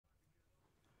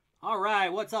All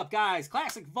right, what's up, guys?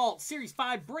 Classic Vault Series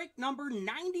 5 break number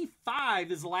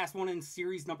 95 is the last one in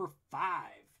Series number 5.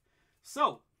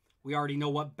 So, we already know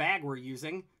what bag we're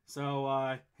using,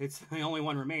 so it's the only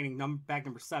one remaining, bag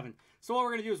number 7. So what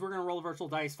we're going to do is we're going to roll a virtual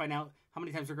dice, find out how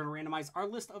many times we're going to randomize our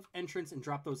list of entrants and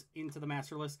drop those into the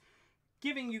master list,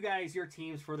 giving you guys your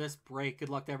teams for this break. Good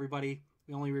luck to everybody.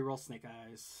 We only reroll Snake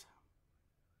Eyes.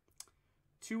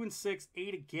 2 and 6,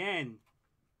 8 again.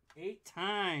 8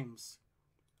 times.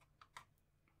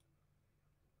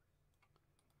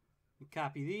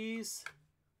 Copy these.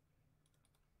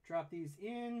 Drop these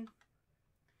in.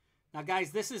 Now,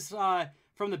 guys, this is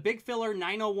from the Big Filler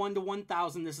 901 to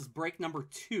 1000. This is break number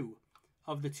 2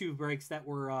 of the 2 breaks that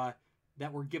were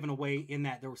given away in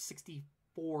that. There were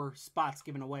 64 spots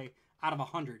given away out of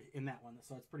 100 in that one,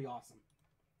 so it's pretty awesome.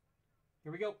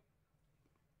 Here we go.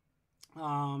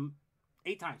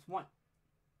 8 times. 1,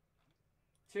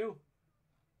 2,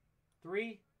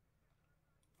 3,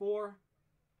 4,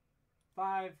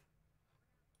 5,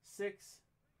 6,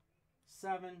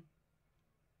 7,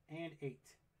 and 8.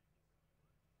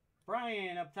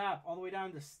 Brian up top, all the way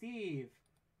down to Steve.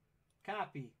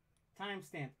 Copy.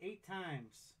 Timestamp 8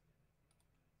 times.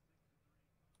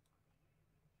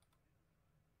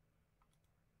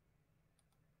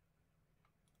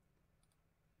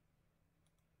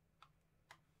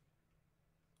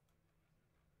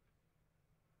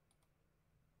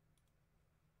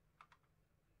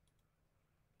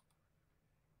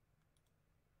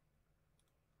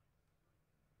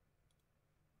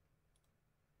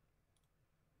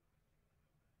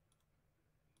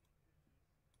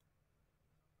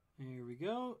 Here we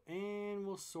go, and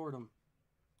we'll sort them.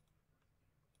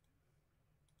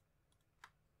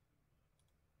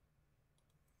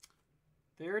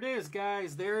 There it is,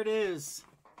 guys. There it is.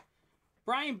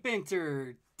 Brian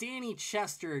Binter, Danny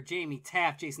Chester, Jamie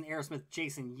Taft, Jason Aerosmith,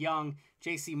 Jason Young,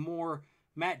 JC Moore,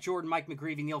 Matt Jordan, Mike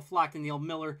McGreevy, Neil Flockton, Neil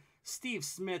Miller, Steve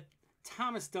Smith,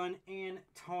 Thomas Dunn, and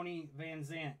Tony Van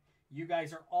Zant. You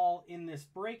guys are all in this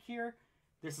break here.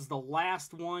 This is the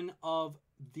last one of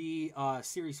the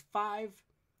Series 5.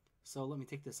 So let me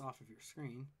take this off of your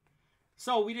screen.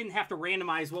 So we didn't have to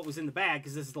randomize what was in the bag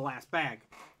because this is the last bag.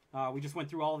 We just went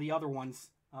through all the other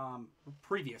ones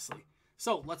previously.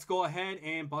 So let's go ahead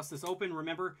and bust this open.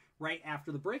 Remember, right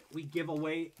after the break, we give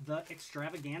away the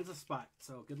extravaganza spot.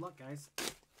 So good luck, guys.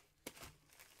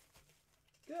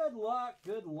 Good luck,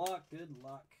 good luck, good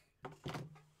luck.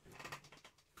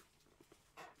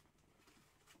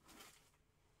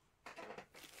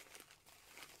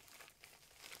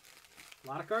 A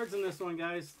lot of cards in this one,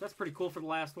 guys. That's pretty cool for the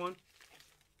last one.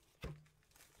 A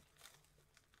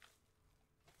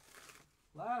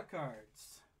lot of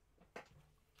cards.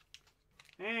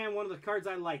 And one of the cards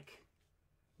I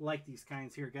like these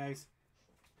kinds here, guys.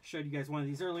 Showed you guys one of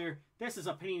these earlier. This is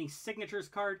a Panini Signatures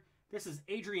card. This is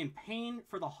Adrian Payne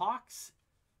for the Hawks.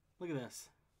 Look at this.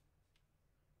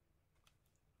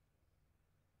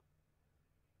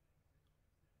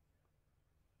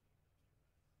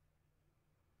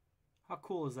 How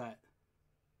cool is that?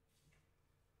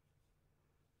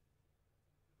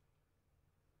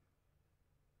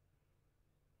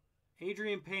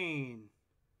 Adrian Payne.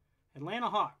 Atlanta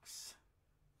Hawks.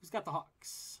 Who's got the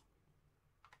Hawks?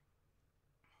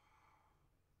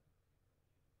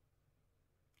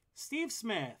 Steve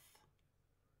Smith.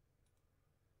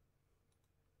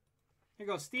 Here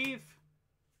goes Steve.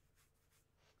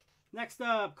 Next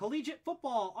up, Collegiate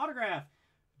Football Autograph.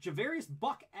 Javarius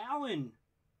Buck Allen.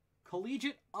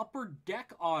 Collegiate Upper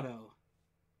Deck Auto.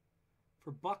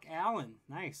 For Buck Allen.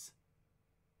 Nice.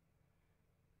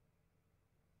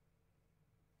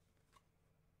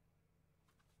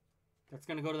 That's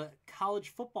going to go to the college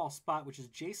football spot, which is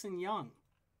Jason Young.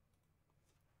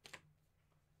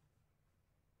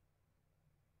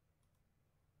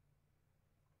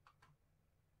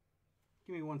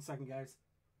 Give me 1 second, guys.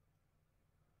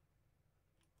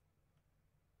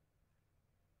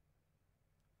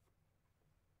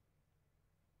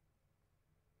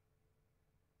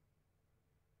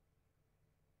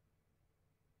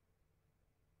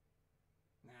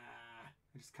 Nah,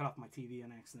 I just cut off my TV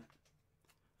on accident.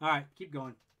 All right, keep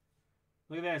going.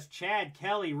 Look at this. Chad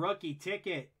Kelly, rookie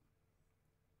ticket.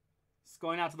 It's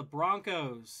going out to the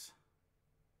Broncos.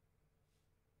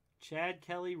 Chad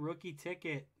Kelly, rookie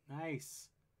ticket. Nice.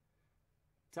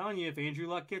 I'm telling you, if Andrew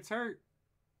Luck gets hurt,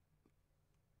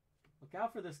 look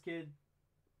out for this kid.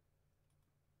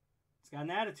 He's got an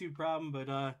attitude problem, but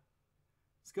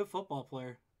he's a good football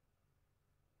player.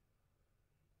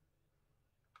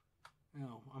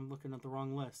 No, I'm looking at the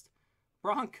wrong list.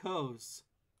 Broncos.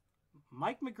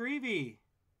 Mike McGreevy.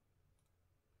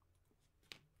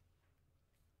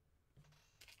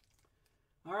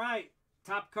 All right,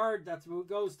 top card, that's who it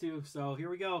goes to. So here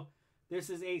we go. This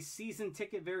is a season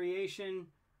ticket variation.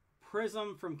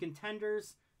 Prism from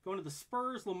Contenders. Going to the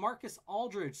Spurs, LaMarcus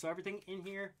Aldridge. So everything in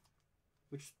here,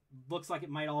 which looks like it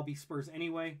might all be Spurs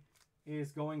anyway,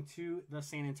 is going to the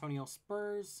San Antonio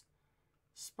Spurs.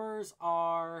 Spurs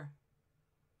are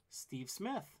Steve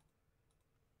Smith.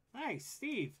 Nice,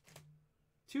 Steve.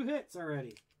 2 hits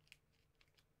already.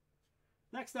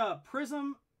 Next up,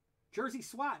 Prism Jersey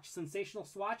Swatch. Sensational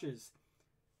swatches.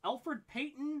 Elfrid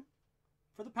Payton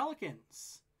for the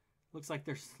Pelicans. Looks like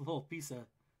there's a little piece of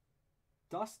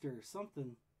dust or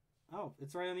something. Oh,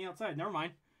 it's right on the outside. Never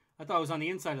mind. I thought it was on the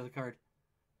inside of the card.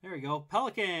 There we go.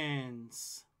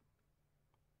 Pelicans.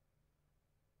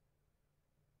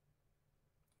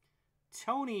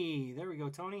 Tony. There we go,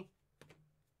 Tony.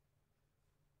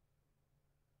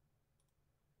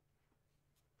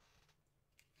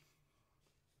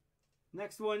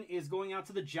 Next one is going out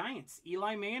to the Giants.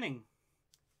 Eli Manning.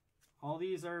 All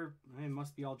these are, it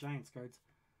must be all Giants cards.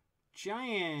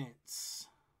 Giants.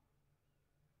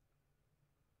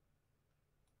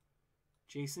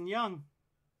 Jason Young.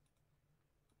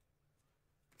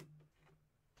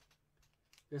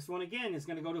 This one again is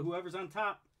going to go to whoever's on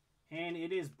top. And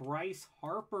it is Bryce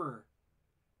Harper.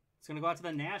 It's going to go out to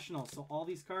the Nationals. So all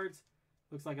these cards,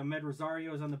 looks like Ahmed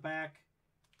Rosario is on the back.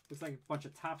 Looks like a bunch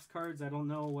of Topps cards. I don't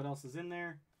know what else is in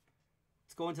there.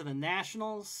 It's going to the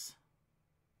Nationals,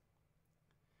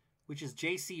 which is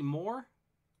J.C. Moore.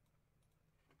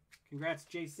 Congrats,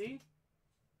 J.C.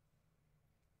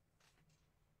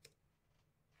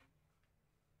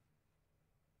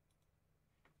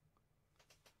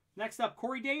 Next up,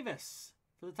 Corey Davis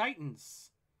for the Titans.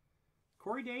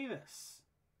 Corey Davis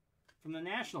from the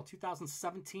National,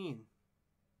 2017.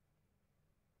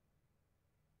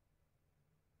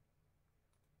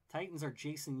 Titans are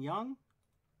Jason Young.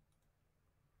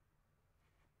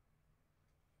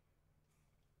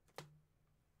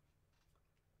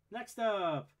 Next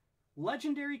up,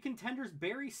 Legendary Contenders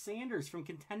Barry Sanders from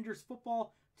Contenders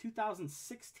Football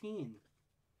 2016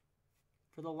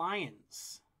 for the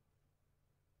Lions.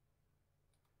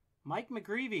 Mike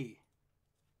McGreevy.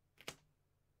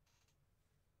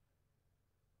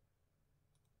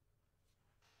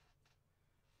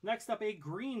 Next up, a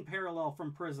green parallel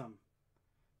from Prism.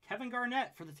 Kevin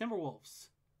Garnett for the Timberwolves.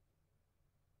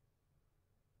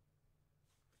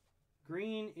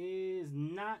 Green is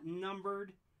not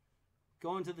numbered.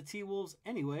 Going to the T-Wolves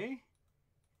anyway.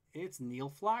 It's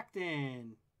Neil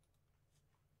Flockton.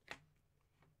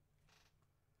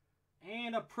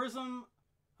 And a Prism.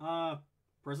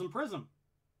 Prism.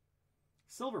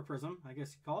 Silver Prism, I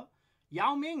guess you call it.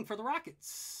 Yao Ming for the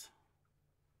Rockets.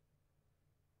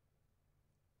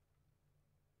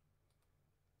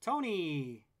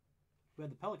 Tony, who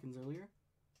had the Pelicans earlier.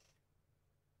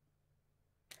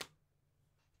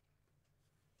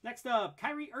 Next up,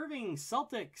 Kyrie Irving,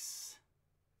 Celtics.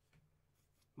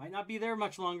 Might not be there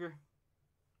much longer.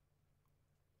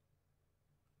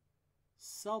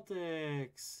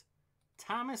 Celtics.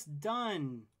 Thomas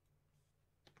Dunn.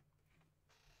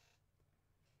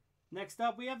 Next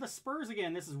up, we have the Spurs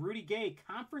again. This is Rudy Gay,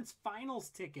 Conference Finals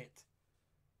ticket.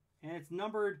 And it's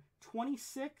numbered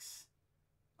 26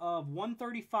 of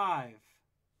 135.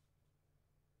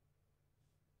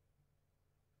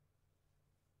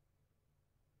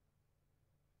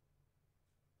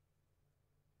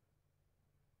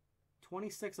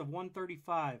 #26 of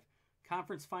 135.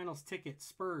 Conference Finals ticket,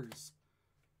 Spurs.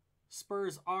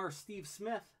 Spurs are Steve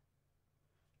Smith.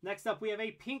 Next up, we have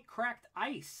a pink cracked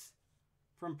ice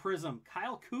from Prism.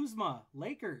 Kyle Kuzma,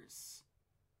 Lakers.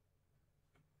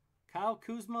 Kyle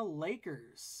Kuzma,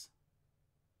 Lakers.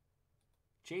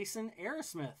 Jason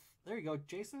Aerosmith. There you go,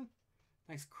 Jason.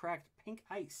 Nice cracked pink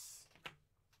ice.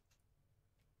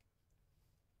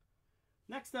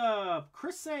 Next up,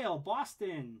 Chris Sale,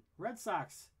 Boston Red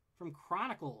Sox from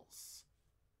Chronicles.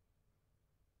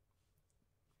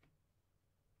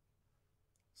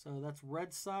 So that's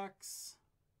Red Sox.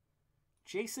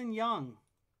 Jason Young.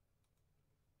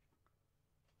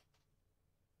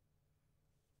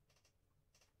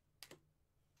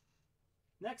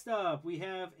 Next up, we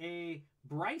have a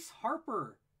Bryce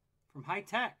Harper from High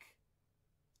Tech.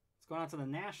 It's going out to the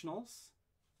Nationals.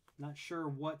 Not sure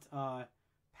what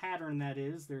pattern that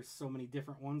is. There's so many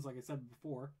different ones, like I said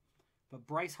before. But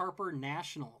Bryce Harper,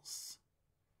 Nationals.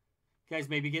 You guys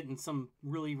may be getting some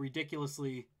really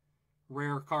ridiculously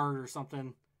rare card or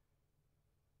something.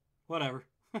 Whatever.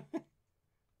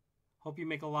 Hope you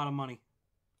make a lot of money.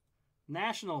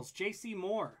 Nationals, J.C.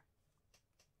 Moore.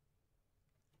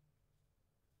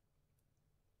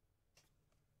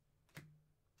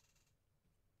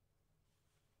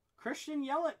 Christian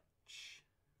Yelich.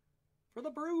 for the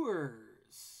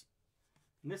Brewers.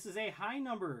 And this is a high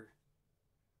number,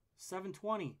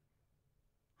 720.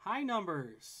 High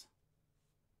numbers,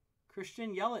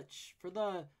 Christian Yelich for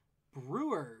the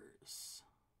Brewers.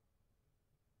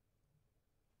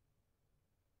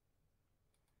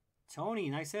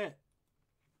 Tony, nice hit.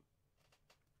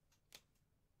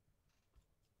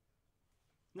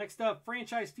 Next up,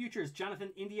 Franchise Futures, Jonathan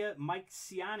India, Mike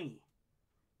Ciani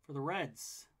for the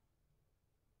Reds.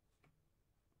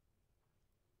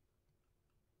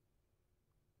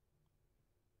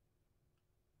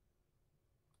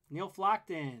 Neil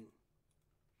Flockton.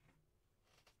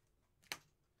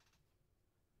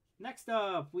 Next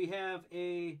up, we have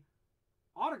a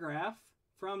autograph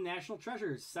from National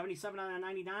Treasures, 77 out of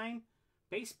 99.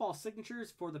 Baseball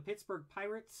signatures for the Pittsburgh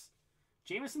Pirates,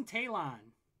 Jameson Taillon.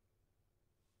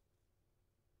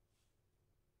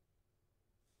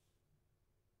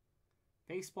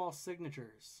 Baseball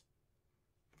signatures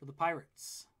for the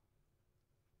Pirates.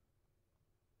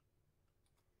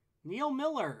 Neil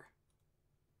Miller.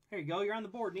 There you go. You're on the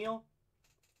board, Neil.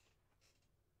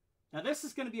 Now, this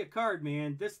is going to be a card,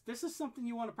 man. This is something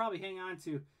you want to probably hang on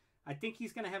to. I think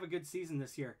he's going to have a good season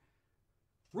this year.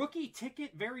 Rookie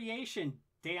ticket variation,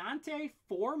 Deontay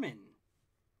Foreman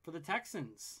for the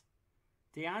Texans.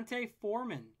 Deontay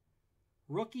Foreman.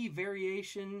 Rookie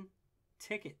variation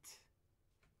ticket.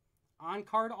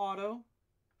 On-card auto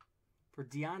for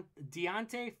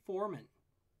Deontay Foreman.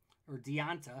 Or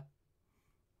Deonta.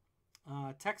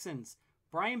 Texans.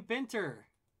 Brian Binter.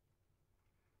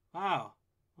 Wow.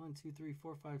 1, 2, 3,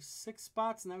 4, 5, 6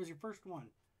 spots, and that was your first one.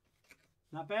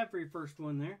 Not bad for your first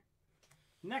one there.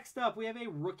 Next up, we have a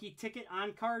rookie ticket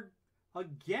on card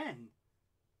again.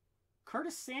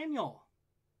 Curtis Samuel.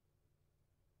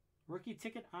 Rookie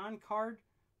ticket on card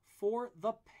for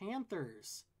the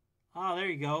Panthers. Oh, there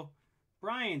you go.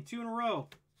 Brian, 2 in a row.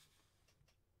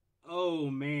 Oh,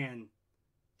 man.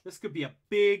 This could be a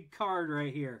big card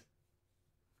right here.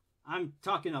 I'm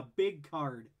talking a big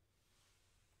card.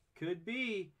 Could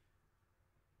be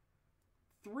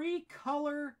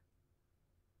 3-color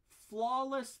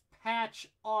flawless patch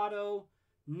auto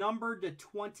numbered to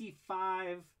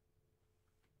 25.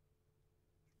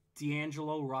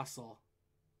 D'Angelo Russell.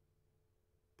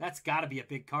 That's got to be a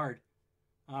big card.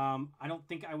 I don't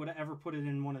think I would have ever put it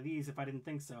in one of these if I didn't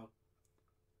think so.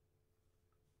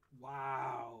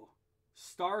 Wow.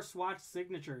 Star Swatch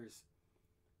Signatures.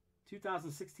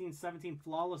 2016-17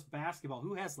 Flawless Basketball.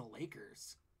 Who has the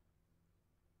Lakers?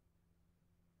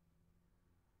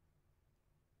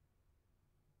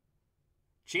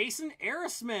 Jason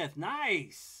Aerosmith.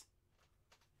 Nice.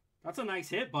 That's a nice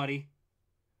hit, buddy.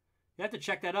 You have to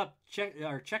check that up.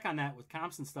 Check on that with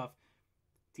comps and stuff.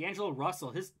 D'Angelo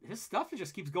Russell. His stuff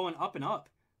just keeps going up and up.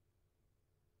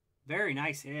 Very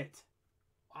nice hit.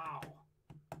 Wow.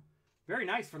 Very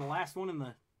nice for the last one in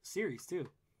the series, too.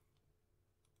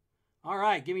 All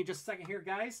right, give me just a second here,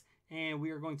 guys, and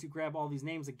we are going to grab all these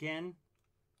names again.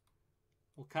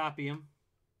 We'll copy them.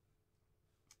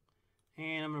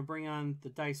 And I'm going to bring on the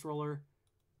dice roller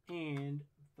and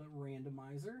the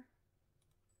randomizer.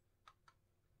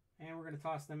 And we're going to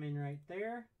toss them in right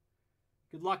there.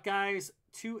 Good luck, guys.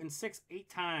 2 and 6, 8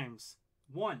 times.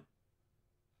 1,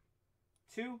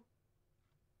 2,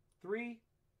 3,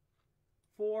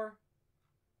 4,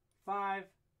 5,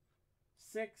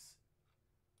 6,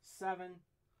 7,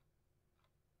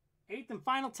 8th and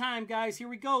final time, guys. Here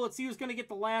we go. Let's see who's going to get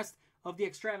the last of the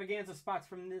extravaganza spots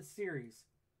from this series.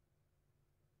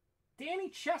 Danny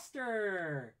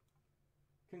Chester.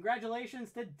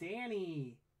 Congratulations to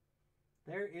Danny.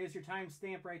 There is your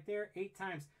timestamp right there. 8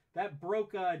 times. That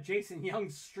broke Jason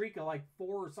Young's streak of like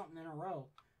 4 or something in a row.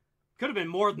 Could have been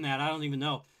more than that. I don't even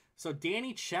know. So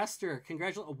Danny Chester.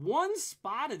 Congratulations. 1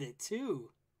 spotted it too.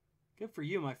 Good for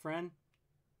you, my friend.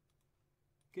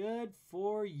 Good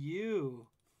for you.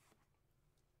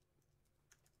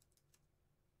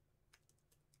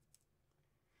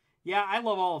 Yeah, I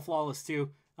love all of Flawless too.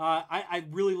 I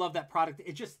really love that product.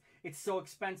 It's so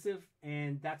expensive,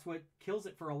 and that's what kills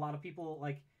it for a lot of people,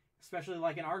 like especially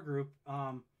like in our group.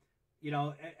 You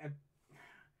know,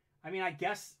 I mean, I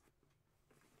guess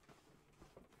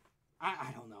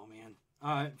I don't know,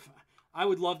 man. I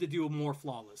would love to do more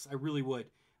Flawless. I really would.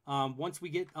 Once we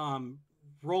get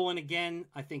rolling again,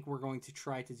 I think we're going to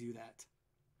try to do that.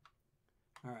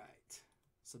 All right.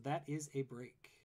 So that is a break.